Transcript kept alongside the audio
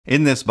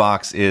In this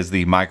box is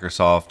the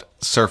Microsoft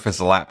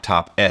Surface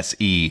Laptop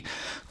SE,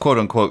 quote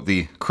unquote,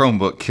 the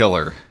Chromebook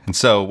Killer. And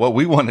so what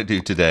we want to do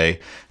today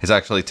is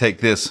actually take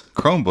this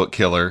Chromebook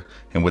Killer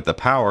and with the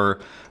power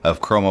of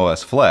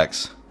ChromeOS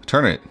Flex,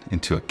 turn it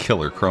into a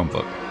killer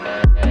Chromebook.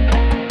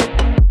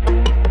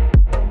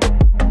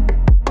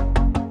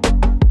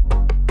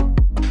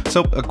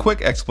 So a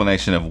quick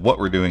explanation of what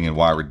we're doing and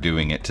why we're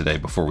doing it today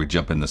before we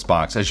jump in this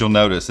box. As you'll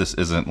notice, this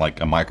isn't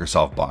like a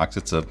Microsoft box,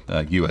 it's a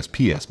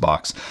USPS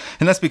box.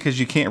 And that's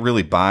because you can't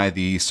really buy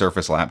the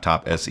Surface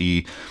Laptop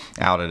SE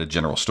out at a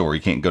general store.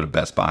 You can't go to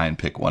Best Buy and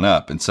pick one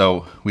up. And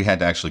so we had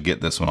to actually get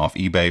this one off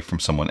eBay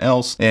from someone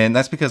else. And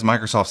that's because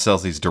Microsoft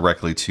sells these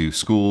directly to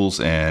schools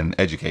and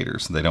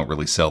educators. They don't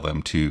really sell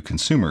them to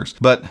consumers.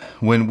 But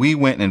when we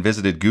went and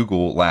visited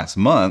Google last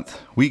month,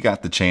 we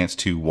got the chance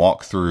to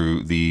walk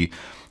through the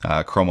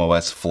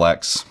ChromeOS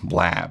Flex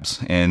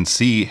labs and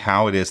see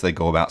how it is they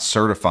go about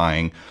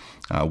certifying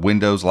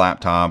Windows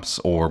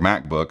laptops or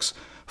MacBooks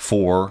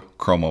for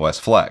ChromeOS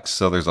Flex.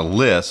 So there's a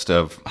list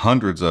of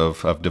hundreds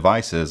of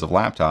devices, of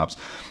laptops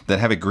that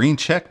have a green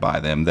check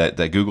by them that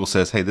Google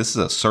says, hey, this is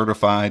a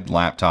certified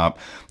laptop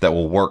that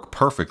will work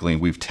perfectly.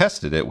 And we've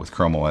tested it with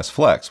ChromeOS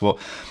Flex. Well,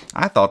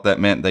 I thought that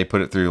meant they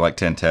put it through like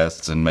 10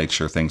 tests and made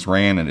sure things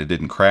ran and it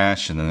didn't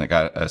crash and then it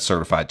got a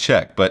certified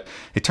check. But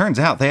it turns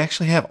out they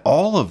actually have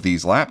all of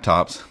these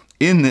laptops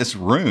in this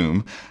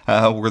room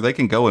where they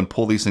can go and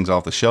pull these things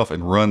off the shelf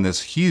and run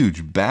this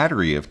huge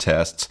battery of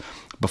tests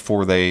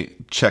before they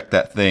check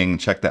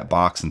that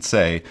box and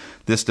say,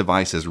 this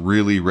device is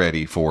really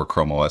ready for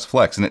ChromeOS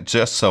Flex. And it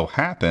just so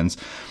happens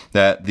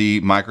that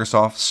the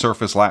Microsoft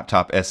Surface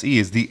Laptop SE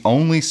is the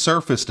only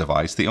Surface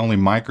device, the only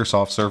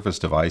Microsoft Surface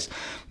device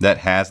that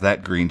has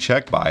that green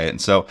check by it. And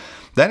so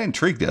that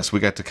intrigued us. We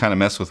got to kind of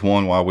mess with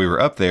one while we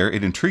were up there.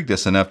 It intrigued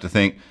us enough to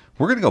think,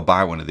 we're going to go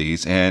buy one of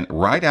these, and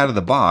right out of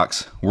the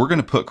box, we're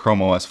going to put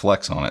ChromeOS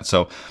Flex on it.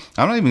 So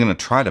I'm not even going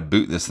to try to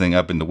boot this thing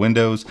up into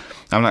Windows.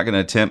 I'm not going to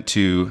attempt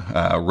to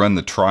run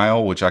the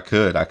trial, which I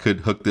could. I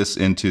could hook this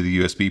into the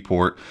USB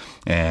port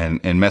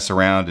and mess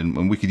around,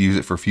 and we could use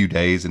it for a few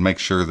days and make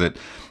sure that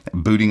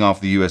booting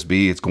off the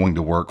USB, it's going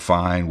to work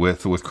fine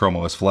with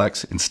ChromeOS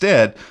Flex.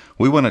 Instead,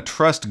 we want to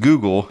trust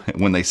Google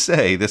when they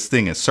say this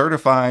thing is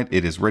certified,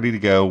 it is ready to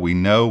go. We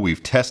know,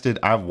 we've tested,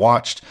 I've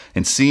watched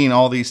and seen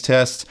all these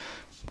tests.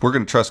 We're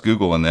going to trust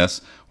Google in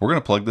this. We're going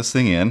to plug this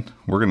thing in.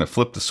 We're going to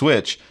flip the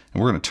switch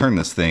and we're going to turn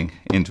this thing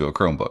into a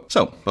Chromebook.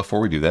 So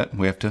before we do that,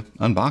 we have to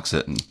unbox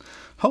it. And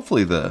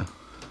hopefully I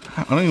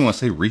don't even want to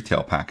say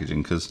retail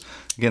packaging because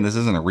again, this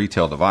isn't a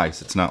retail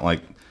device. It's not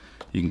like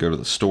you can go to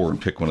the store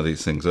and pick one of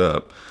these things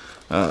up.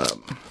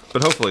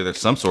 But hopefully there's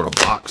some sort of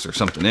box or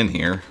something in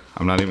here.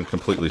 I'm not even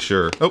completely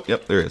sure. Oh,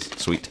 yep, there is.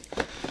 Sweet.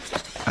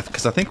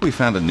 Because I think we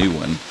found a new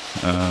one.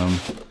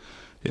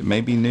 It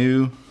may be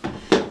new.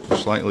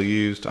 Slightly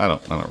used. I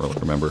don't really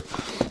remember.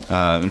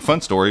 And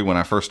fun story, when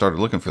I first started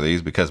looking for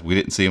these, because we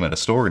didn't see them at a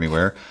store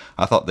anywhere,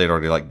 I thought they'd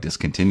already like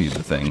discontinued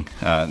the thing.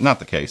 Not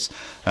the case.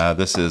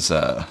 This is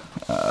a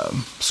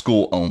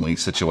school only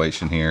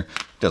situation here.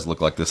 It does look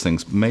like this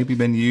thing's maybe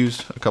been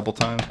used a couple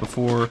times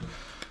before.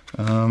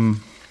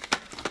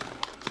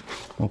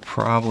 We'll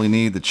probably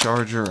need the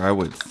charger, I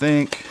would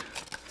think.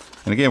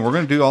 And again, we're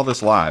going to do all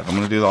this live. I'm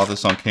going to do all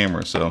this on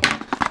camera, so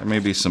there may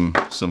be some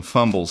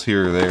fumbles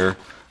here or there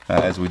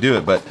as we do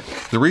it. But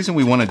the reason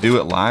we want to do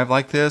it live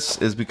like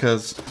this is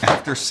because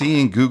after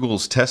seeing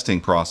Google's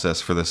testing process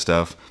for this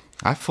stuff,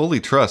 I fully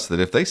trust that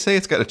if they say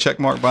it's got a check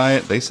mark by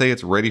it, they say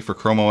it's ready for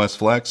ChromeOS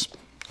Flex,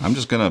 I'm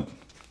just going to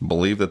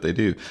believe that they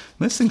do. And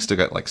this thing's still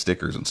got like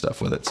stickers and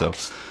stuff with it. So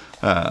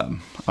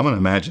I'm going to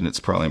imagine it's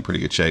probably in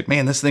pretty good shape.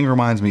 Man, this thing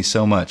reminds me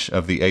so much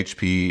of the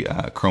HP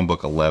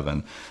Chromebook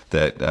 11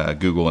 that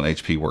Google and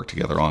HP worked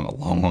together on a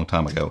long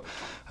time ago.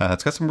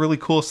 It's got some really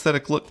cool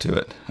aesthetic look to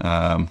it.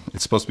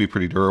 It's supposed to be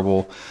pretty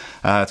durable.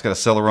 It's got a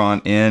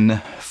Celeron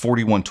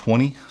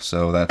N4120,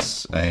 so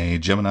that's a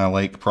Gemini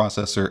Lake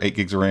processor, 8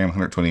 gigs of RAM,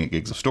 128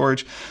 gigs of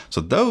storage. So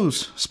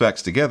those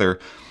specs together,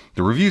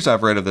 the reviews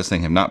I've read of this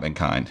thing have not been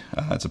kind.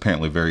 It's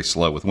apparently very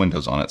slow with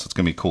Windows on it, so it's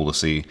going to be cool to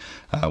see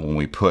when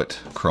we put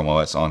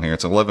ChromeOS on here.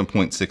 It's an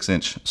 11.6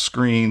 inch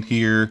screen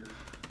here.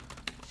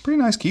 Pretty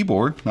nice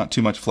keyboard, not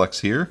too much flex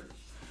here.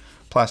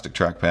 Plastic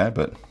trackpad,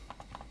 but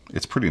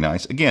it's pretty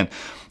nice. Again,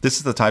 this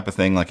is the type of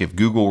thing, like if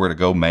Google were to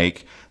go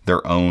make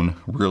their own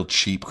real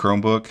cheap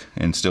Chromebook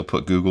and still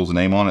put Google's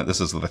name on it, this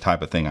is the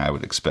type of thing I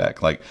would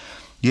expect. Like,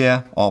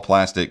 yeah, all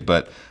plastic,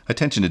 but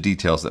attention to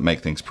details that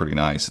make things pretty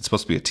nice. It's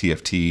supposed to be a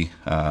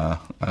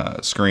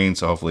TFT screen,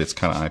 so hopefully it's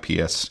kind of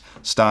IPS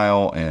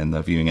style and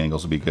the viewing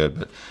angles will be good,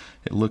 but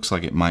it looks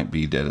like it might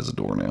be dead as a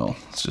doornail.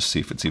 Let's just see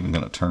if it's even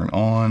going to turn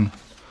on.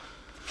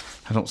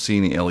 I don't see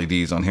any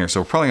LEDs on here,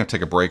 so we're probably going to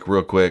take a break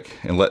real quick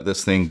and let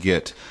this thing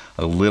get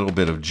a little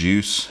bit of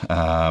juice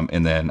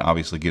and then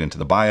obviously get into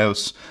the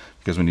BIOS,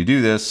 because when you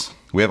do this,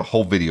 we have a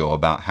whole video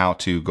about how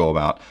to go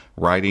about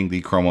writing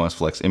the ChromeOS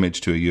Flex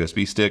image to a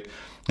USB stick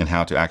and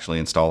how to actually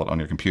install it on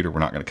your computer. We're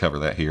not going to cover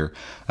that here,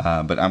 but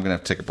I'm going to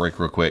have to take a break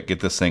real quick, get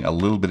this thing a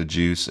little bit of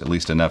juice, at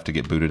least enough to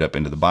get booted up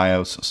into the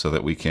BIOS so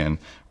that we can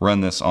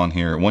run this on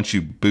here. Once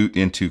you boot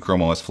into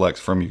ChromeOS Flex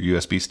from your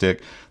USB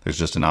stick, there's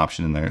just an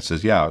option in there that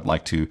says, yeah, I'd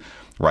like to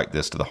write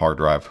this to the hard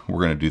drive.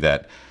 We're going to do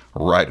that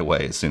right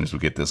away as soon as we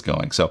get this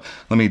going. So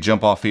let me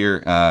jump off here,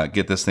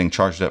 get this thing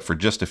charged up for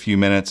just a few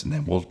minutes, and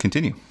then we'll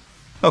continue.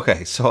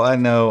 Okay, so I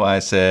know I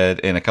said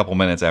in a couple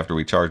minutes after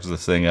we charge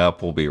this thing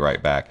up, we'll be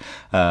right back.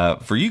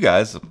 For you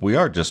guys, we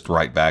are just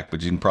right back,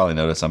 but you can probably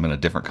notice I'm in a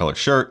different color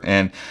shirt,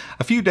 and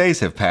a few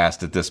days have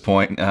passed at this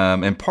point,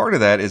 and part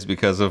of that is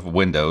because of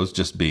Windows,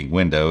 just being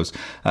Windows,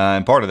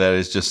 and part of that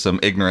is just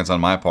some ignorance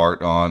on my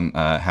part on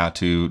how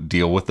to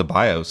deal with the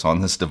BIOS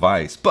on this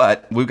device.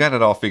 But we've got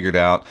it all figured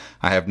out.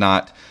 I have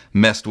not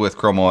messed with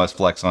ChromeOS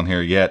Flex on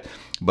here yet,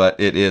 but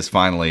it is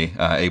finally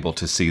able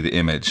to see the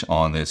image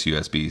on this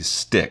USB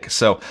stick.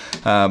 So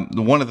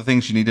one of the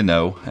things you need to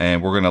know,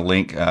 and we're going to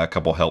link a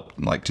couple help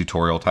like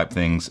tutorial type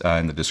things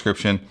in the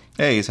description,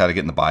 is how to get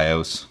in the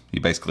BIOS.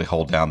 You basically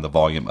hold down the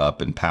volume up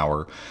and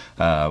power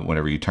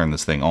whenever you turn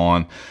this thing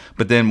on.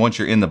 But then once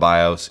you're in the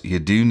BIOS, you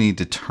do need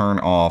to turn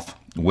off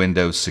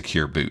Windows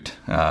Secure Boot.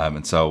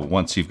 And so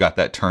once you've got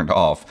that turned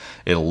off,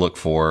 it'll look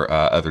for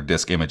other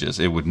disk images.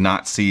 It would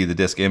not see the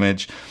disk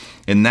image.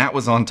 And that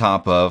was on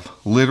top of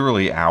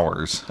literally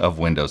hours of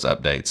Windows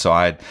updates. So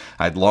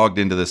I'd logged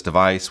into this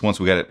device. Once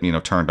we got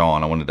it, turned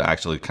on, I wanted to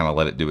actually kind of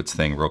let it do its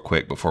thing real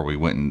quick before we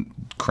went and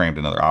crammed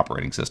another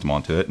operating system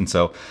onto it. And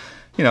so,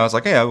 I was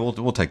like, yeah,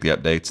 we'll take the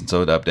updates. And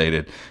so it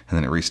updated, and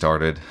then it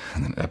restarted,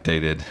 and then it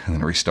updated, and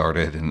then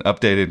restarted, and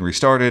updated, and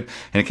restarted.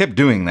 And it kept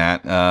doing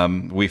that.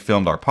 We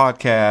filmed our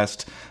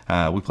podcast.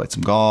 We played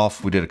some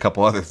golf. We did a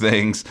couple other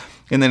things.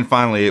 And then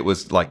finally it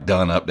was like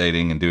done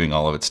updating and doing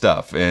all of its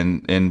stuff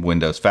in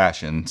Windows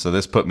fashion. So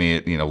this put me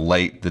at,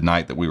 late the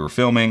night that we were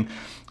filming.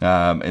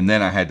 And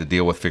then I had to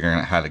deal with figuring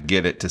out how to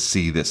get it to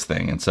see this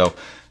thing. And so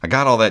I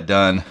got all that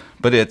done,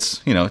 but it's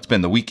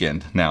been the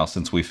weekend now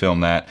since we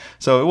filmed that.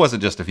 So it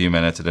wasn't just a few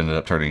minutes. It ended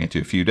up turning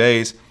into a few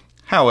days.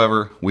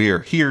 However, we are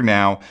here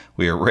now.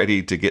 We are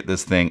ready to get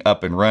this thing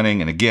up and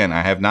running. And again,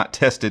 I have not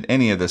tested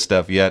any of this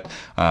stuff yet.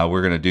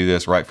 We're going to do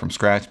this right from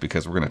scratch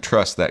because we're going to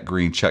trust that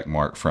green check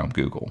mark from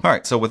Google. All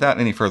right, so without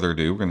any further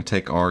ado, we're going to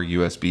take our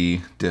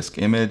USB disk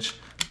image,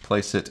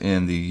 place it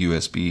in the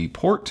USB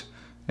port,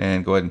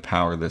 and go ahead and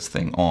power this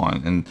thing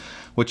on. And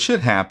what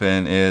should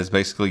happen is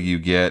basically you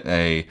get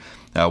a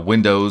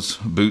Windows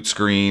boot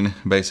screen,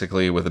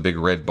 basically with a big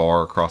red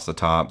bar across the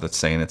top that's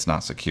saying it's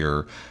not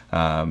secure.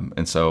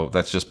 And so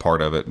that's just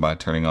part of it by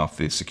turning off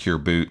the secure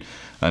boot.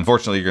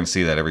 Unfortunately, you're going to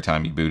see that every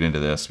time you boot into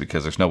this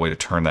because there's no way to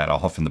turn that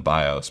off in the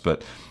BIOS.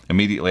 But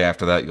immediately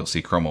after that, you'll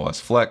see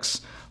ChromeOS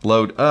Flex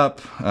load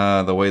up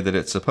the way that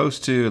it's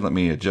supposed to. Let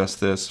me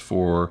adjust this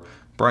for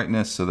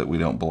brightness so that we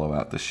don't blow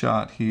out the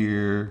shot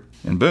here.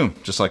 And boom,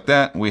 just like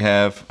that, we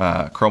have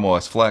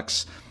ChromeOS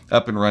Flex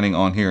up and running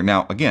on here.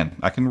 Now, again,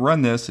 I can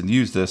run this and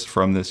use this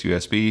from this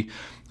USB,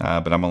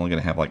 but I'm only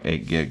going to have like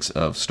 8 gigs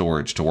of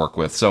storage to work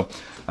with. So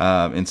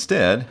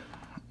instead,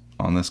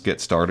 on this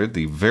Get Started,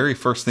 the very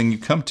first thing you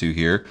come to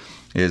here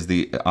is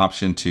the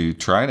option to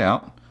try it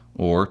out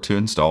or to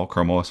install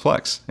ChromeOS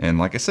Flex. And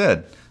like I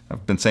said,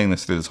 I've been saying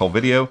this through this whole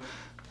video.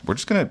 We're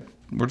just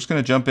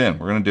gonna jump in.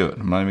 We're gonna do it.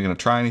 I'm not even gonna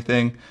try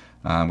anything.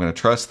 I'm gonna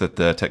trust that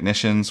the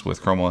technicians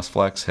with ChromeOS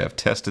Flex have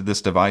tested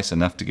this device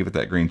enough to give it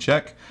that green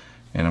check.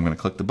 And I'm going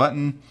to click the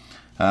button,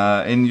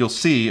 and you'll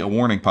see a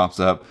warning pops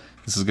up.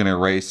 This is going to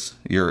erase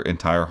your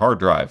entire hard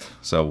drive.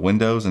 So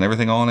Windows and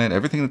everything on it,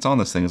 everything that's on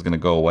this thing is going to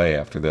go away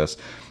after this.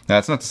 Now,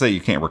 it's not to say you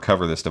can't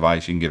recover this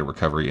device. You can get a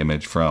recovery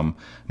image from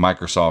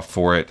Microsoft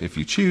for it if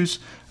you choose,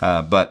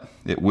 but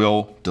it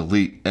will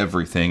delete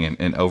everything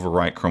and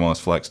overwrite ChromeOS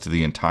Flex to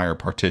the entire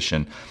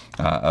partition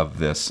of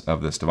this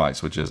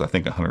device, which is, I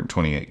think,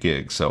 128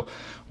 gigs. So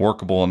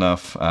workable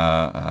enough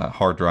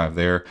hard drive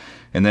there.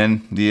 And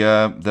then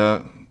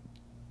the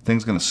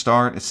thing's going to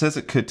start. It says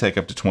it could take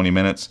up to 20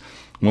 minutes.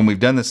 When we've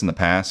done this in the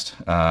past,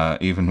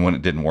 even when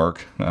it didn't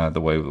work the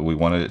way we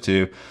wanted it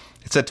to,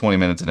 it said 20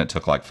 minutes and it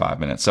took like 5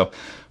 minutes. So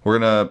we're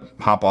going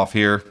to hop off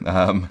here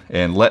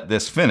and let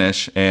this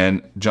finish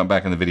and jump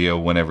back in the video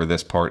whenever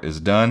this part is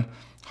done.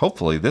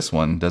 Hopefully this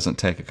one doesn't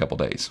take a couple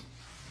days.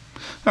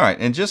 All right,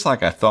 and just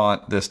like I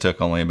thought, this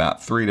took only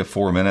about 3 to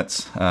 4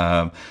 minutes.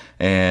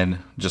 And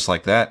just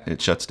like that,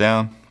 it shuts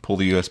down. Pull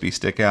the USB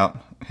stick out,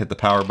 hit the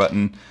power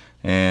button,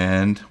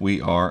 and we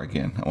are,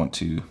 again, I want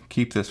to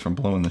keep this from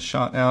blowing the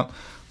shot out.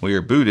 We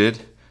are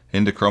booted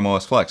into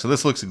ChromeOS Flex. So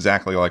this looks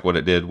exactly like what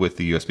it did with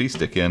the USB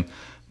stick in,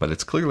 but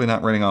it's clearly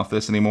not running off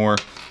this anymore.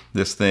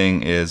 This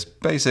thing is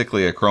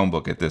basically a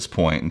Chromebook at this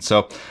point. And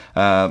so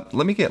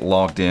let me get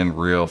logged in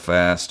real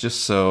fast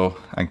just so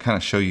I can kind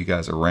of show you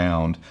guys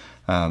around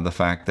the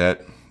fact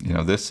that,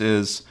 this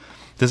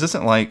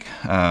isn't like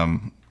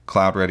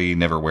Cloud Ready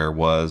Neverwhere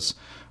was,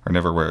 or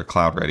Neverwhere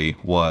Cloud Ready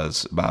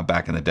was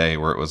back in the day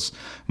where it was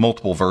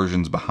multiple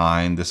versions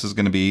behind. This is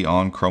going to be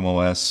on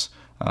ChromeOS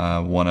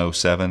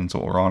 107, is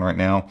what we're on right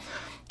now.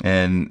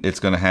 and it's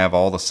going to have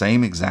all the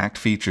same exact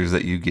features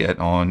that you get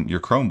on your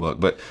Chromebook.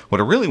 But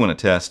what I really want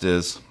to test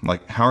is,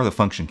 like, how are the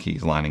function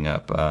keys lining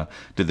up?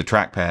 Do the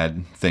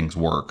trackpad things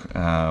work?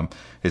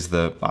 Is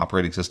the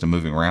operating system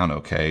moving around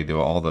okay?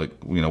 Do all the,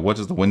 what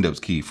does the Windows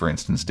key, for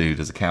instance, do?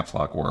 Does the caps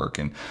lock work?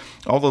 And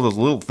all of those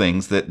little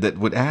things that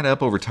would add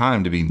up over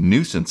time to be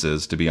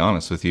nuisances, to be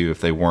honest with you,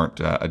 if they weren't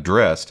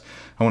addressed.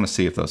 I want to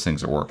see if those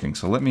things are working.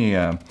 So let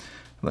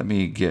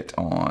me get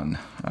on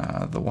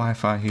the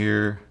Wi-Fi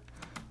here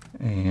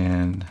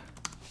and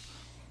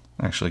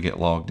actually get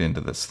logged into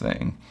this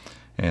thing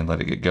and let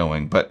it get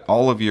going. But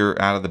all of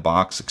your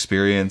out-of-the-box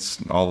experience,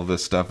 all of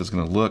this stuff is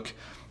going to look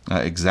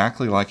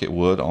exactly like it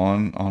would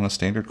on a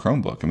standard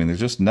Chromebook. I mean, there's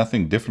just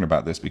nothing different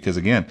about this because,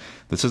 again,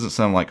 this isn't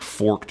some like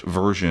forked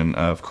version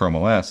of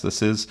ChromeOS.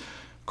 This is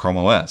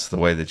ChromeOS the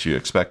way that you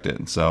expect it.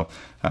 And so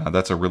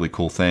that's a really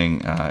cool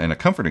thing and a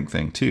comforting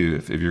thing too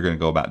if you're going to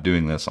go about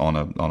doing this on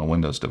a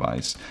Windows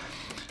device.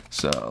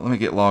 So let me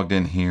get logged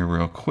in here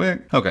real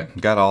quick. Okay,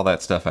 got all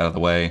that stuff out of the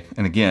way.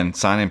 And again,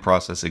 sign-in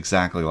process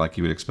exactly like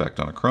you would expect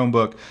on a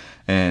Chromebook.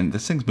 And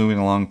this thing's moving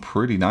along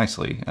pretty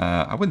nicely.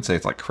 I wouldn't say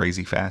it's like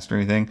crazy fast or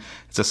anything.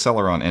 It's a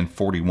Celeron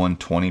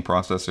N4120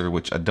 processor,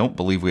 which I don't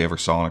believe we ever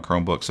saw on a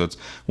Chromebook. So it's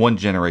one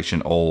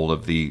generation old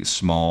of the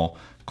small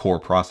core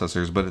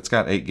processors, but it's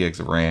got 8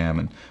 gigs of RAM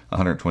and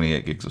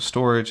 128 gigs of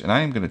storage. And I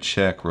am going to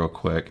check real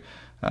quick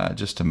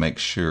just to make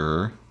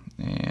sure.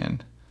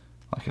 And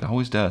like it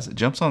always does, it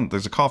jumps on.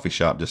 There's a coffee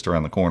shop just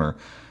around the corner.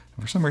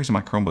 For some reason,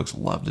 my Chromebooks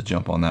love to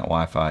jump on that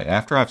Wi-Fi.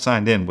 After I've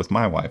signed in with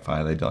my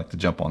Wi-Fi, they like to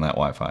jump on that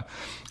Wi-Fi.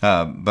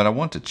 But I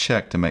want to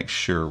check to make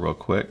sure real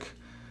quick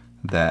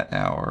that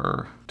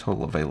our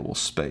total available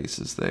space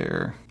is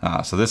there.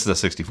 So this is a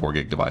 64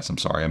 gig device. I'm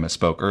sorry, I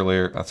misspoke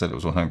earlier. I said it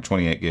was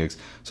 128 gigs.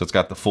 So it's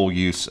got the full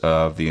use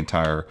of the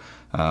entire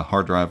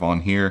hard drive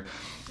on here.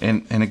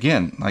 And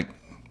again, like,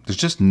 there's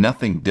just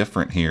nothing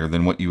different here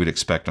than what you would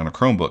expect on a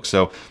Chromebook.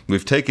 So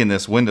we've taken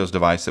this Windows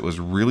device that was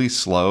really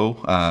slow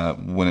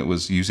when it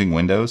was using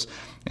Windows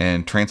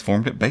and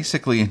transformed it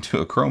basically into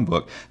a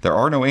Chromebook. There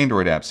are no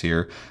Android apps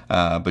here,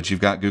 but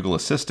you've got Google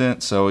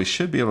Assistant, so we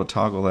should be able to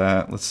toggle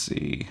that. Let's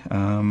see.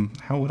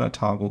 How would I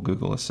toggle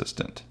Google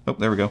Assistant? Oh,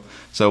 there we go.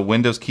 So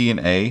Windows key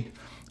and A.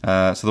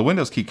 So the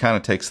Windows key kind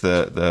of takes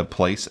the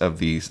place of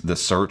the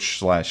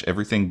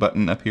search/everything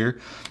button up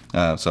here.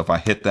 So if I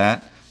hit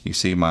that, you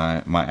see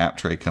my app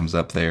tray comes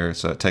up there,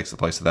 so it takes the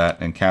place of that,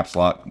 and caps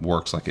lock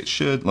works like it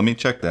should. Let me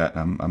check that.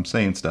 I'm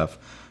saying stuff.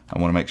 I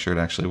want to make sure it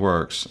actually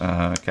works.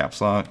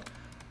 Caps lock.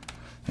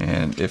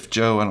 And if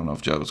Joe, I don't know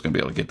if Joe is going to be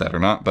able to get that or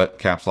not, but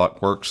caps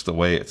lock works the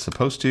way it's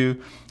supposed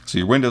to. So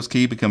your Windows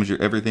key becomes your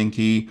everything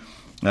key.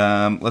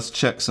 Let's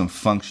check some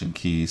function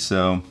keys.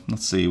 So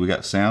let's see, we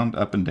got sound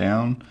up and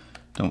down.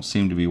 Don't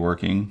seem to be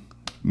working.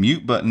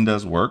 Mute button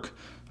does work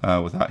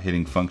without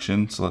hitting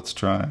function. So let's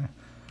try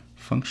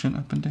function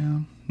up and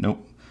down.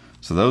 Nope.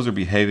 So those are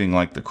behaving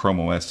like the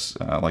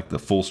ChromeOS, like the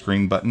full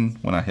screen button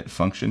when I hit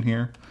function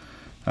here.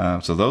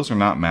 So those are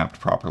not mapped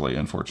properly,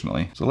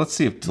 unfortunately. So let's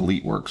see if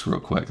delete works real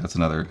quick. That's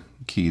another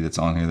key that's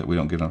on here that we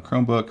don't get on a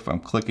Chromebook. If I'm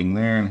clicking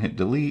there and hit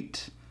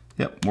delete,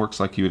 yep, works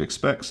like you would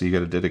expect. So you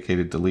got a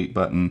dedicated delete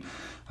button,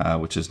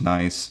 which is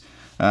nice.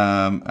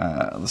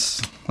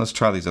 Let's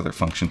try these other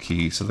function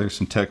keys. So there's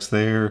some text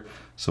there.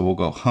 So we'll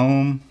go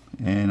home,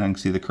 and I can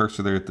see the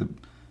cursor there at the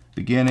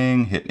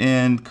beginning, hit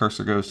end,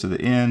 cursor goes to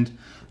the end.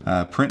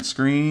 Print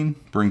screen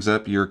brings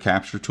up your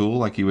capture tool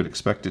like you would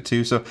expect it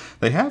to. So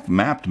they have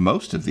mapped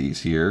most of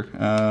these here.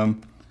 Yeah,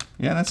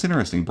 that's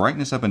interesting.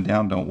 Brightness up and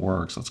down don't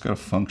work. So let's go to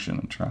function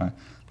and try.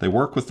 They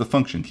work with the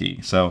function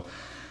key. So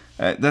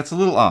that's a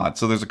little odd.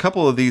 So there's a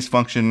couple of these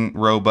function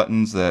row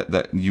buttons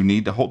that you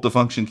need to hold the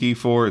function key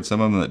for, and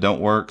some of them that don't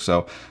work.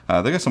 So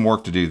they got some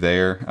work to do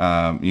there.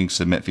 You can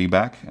submit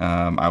feedback.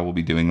 I will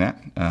be doing that.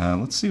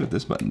 Let's see what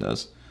this button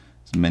does.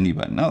 Menu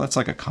button. Oh, that's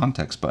like a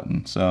context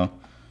button. So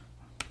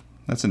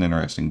that's an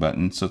interesting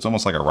button. So it's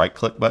almost like a right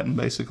click button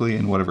basically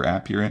in whatever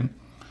app you're in.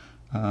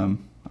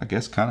 I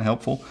guess kind of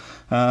helpful.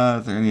 Are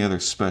there any other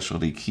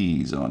specialty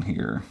keys on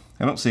here?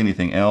 I don't see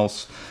anything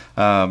else,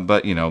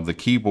 but you know, the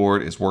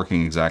keyboard is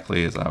working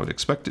exactly as I would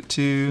expect it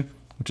to,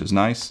 which is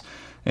nice.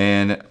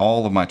 And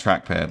all of my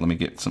trackpad, let me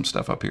get some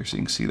stuff up here so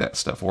you can see that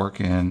stuff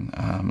working.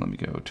 Let me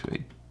go to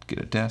get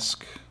a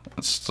desk.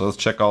 So let's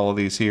check all of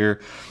these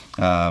here.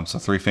 So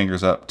 3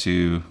 fingers up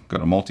to go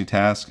to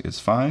multitask is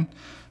fine.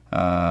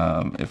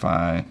 If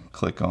I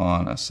click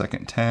on a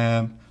second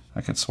tab,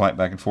 I can swipe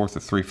back and forth, a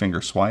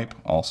 3-finger swipe.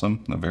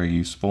 Awesome, a very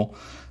useful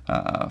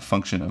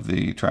function of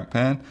the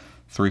trackpad.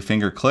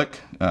 3-finger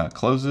click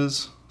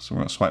closes. So we're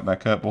going to swipe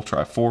back up. We'll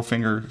try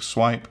 4-finger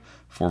swipe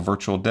for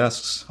virtual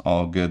desks.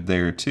 All good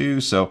there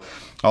too. So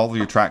all of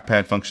your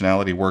trackpad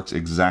functionality works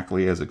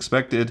exactly as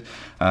expected.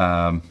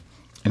 And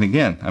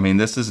again, I mean,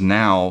 this is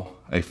now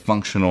a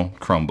functional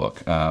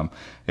Chromebook.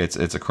 It's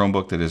a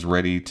Chromebook that is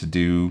ready to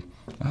do,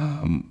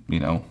 you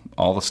know,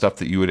 all the stuff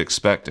that you would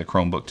expect a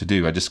Chromebook to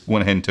do. I just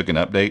went ahead and took an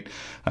update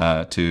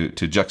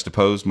to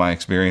juxtapose my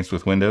experience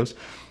with Windows.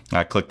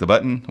 I clicked the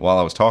button while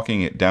I was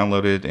talking, it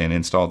downloaded and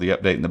installed the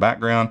update in the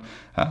background.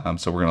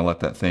 So we're gonna let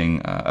that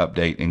thing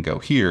update and go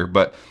here.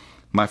 But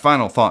my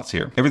final thoughts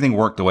here, everything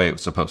worked the way it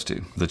was supposed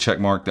to. The check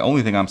mark, the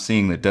only thing I'm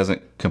seeing that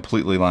doesn't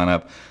completely line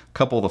up, a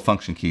couple of the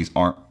function keys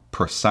aren't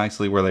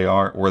precisely where they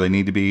are, where they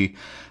need to be.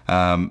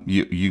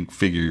 You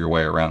figure your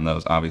way around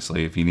those,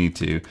 obviously, if you need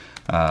to.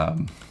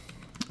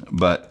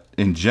 But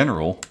in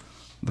general,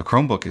 the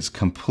Chromebook is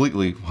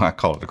completely, well, I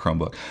call it a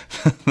Chromebook.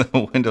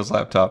 The Windows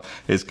laptop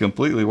is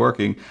completely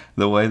working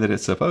the way that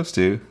it's supposed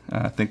to.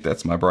 I think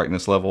that's my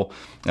brightness level.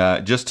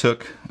 Just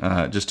took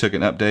an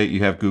update.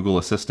 You have Google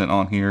Assistant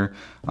on here,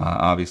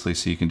 obviously,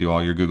 so you can do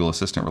all your Google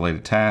Assistant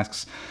related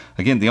tasks.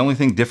 Again, the only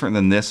thing different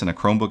than this in a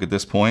Chromebook at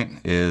this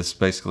point is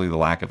basically the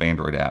lack of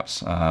Android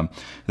apps.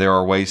 There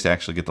are ways to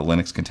actually get the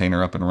Linux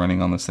container up and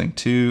running on this thing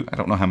too. I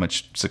don't know how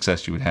much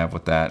success you would have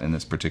with that in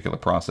this particular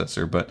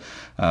processor, but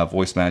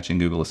voice matching,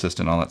 Google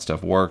Assistant, all that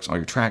stuff works. All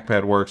your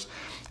trackpad works.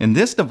 And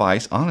this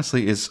device,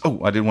 honestly, is,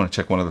 oh, I did want to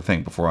check one other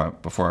thing before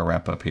I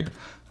wrap up here.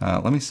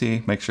 Let me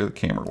see, make sure the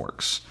camera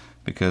works,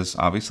 because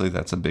obviously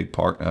that's a big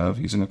part of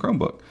using a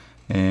Chromebook.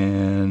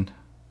 And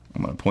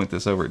I'm going to point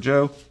this over at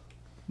Joe.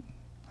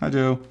 Hi,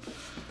 Joe.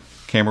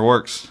 Camera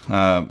works.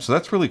 So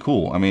that's really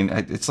cool. I mean,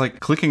 it's like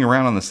clicking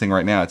around on this thing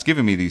right now. It's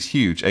giving me these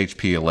huge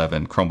HP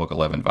 11, Chromebook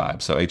 11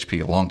 vibes. So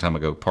HP a long time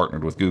ago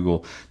partnered with Google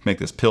to make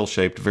this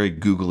pill-shaped, very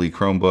googly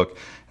Chromebook.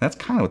 And that's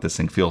kind of what this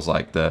thing feels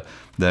like.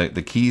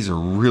 The keys are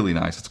really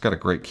nice. It's got a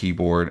great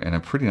keyboard and a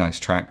pretty nice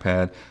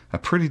trackpad, a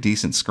pretty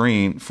decent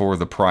screen for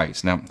the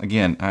price. Now,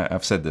 again,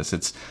 I've said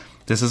this.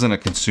 This isn't a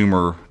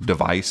consumer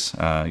device.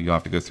 You'll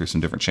have to go through some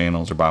different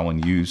channels or buy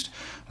one used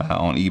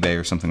on eBay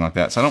or something like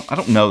that. So I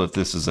don't know that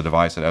this is a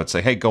device that I would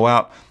say, hey, go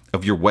out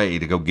of your way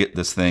to go get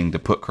this thing to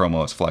put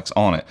ChromeOS Flex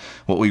on it.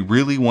 What we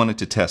really wanted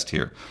to test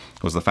here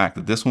was the fact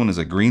that this one is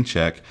a green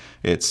check.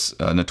 It's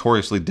a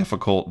notoriously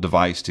difficult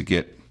device to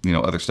get, you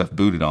know, other stuff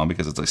booted on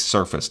because it's a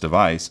Surface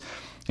device.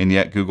 And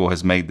yet Google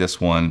has made this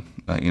one,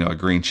 a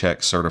green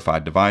check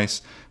certified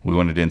device. We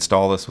wanted to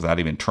install this without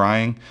even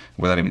trying,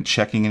 without even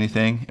checking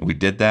anything. We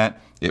did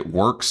that. It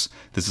works.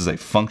 This is a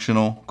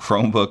functional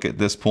Chromebook at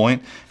this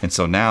point. And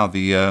so now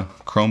the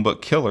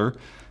Chromebook Killer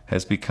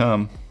has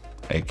become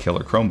a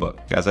killer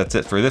Chromebook. Guys, that's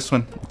it for this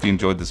one. If you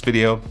enjoyed this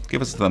video,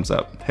 give us a thumbs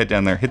up. Head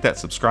down there, hit that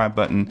subscribe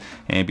button,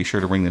 and be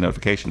sure to ring the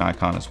notification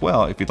icon as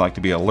well if you'd like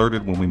to be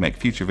alerted when we make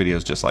future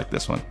videos just like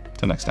this one.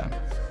 Till next time,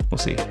 we'll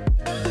see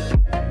you.